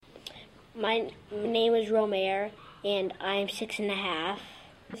My name is Romere, and I'm 6.5.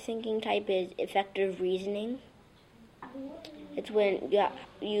 The thinking type is effective reasoning. It's when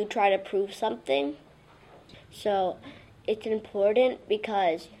you try to prove something. So it's important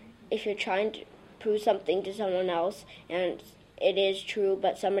because if you're trying to prove something to someone else and it is true,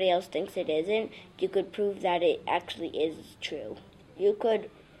 but somebody else thinks it isn't, you could prove that it actually is true. You could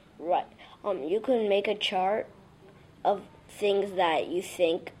make a chart of things that you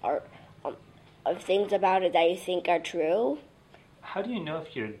think are of things about it that you think are true. How do you know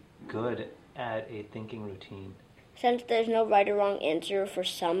if you're good at a thinking routine? Since there's no right or wrong answer for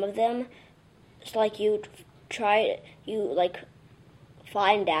some of them, it's like you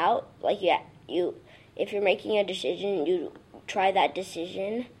find out, if you're making a decision, you try that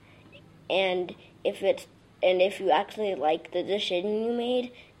decision, and if you actually like the decision you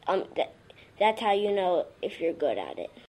made, that's how you know if you're good at it.